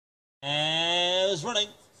As running.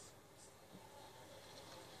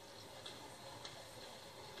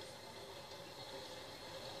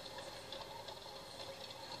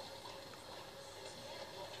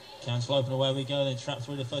 Cancel open, away we go, then trap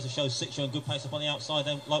through the first to show 6 showing good pace up on the outside,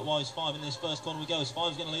 then likewise 5 in this first corner we go, as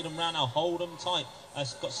 5's going to lead them round now, hold them tight,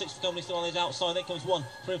 got 6 for company still on his outside, then comes 1,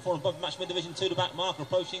 3 and 4 above match mid division 2 to back marker,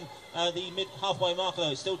 approaching the mid halfway marker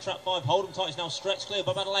though, it's still trap 5, hold them tight, it's now stretched clear,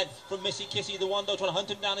 above Adelaide from Missy Kissy, the one dog trying to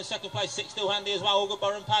hunt him down in second place, 6 still handy as well, all good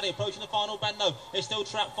Burr and Paddy, approaching the final bend though, it's still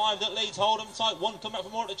trap 5 that leads, hold them tight, 1 come back for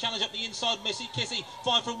more at the challenge up the inside, Missy Kissy,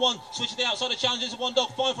 5 from 1, switch to the outside of challenges, 1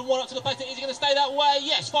 dog, 5 from 1 up to the place, is he going to stay that way?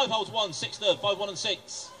 Yes, 5 holds 1, 6 third. 5, 1 and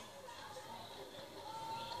 6.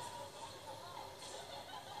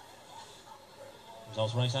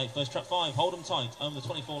 Results race 8, first trap 5, hold them tight, over the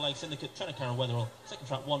 24 leg syndicate, trying to carry Weatherall, second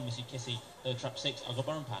trap 1, Missy Kissy, third trap 6, I've got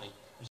Burr and Paddy.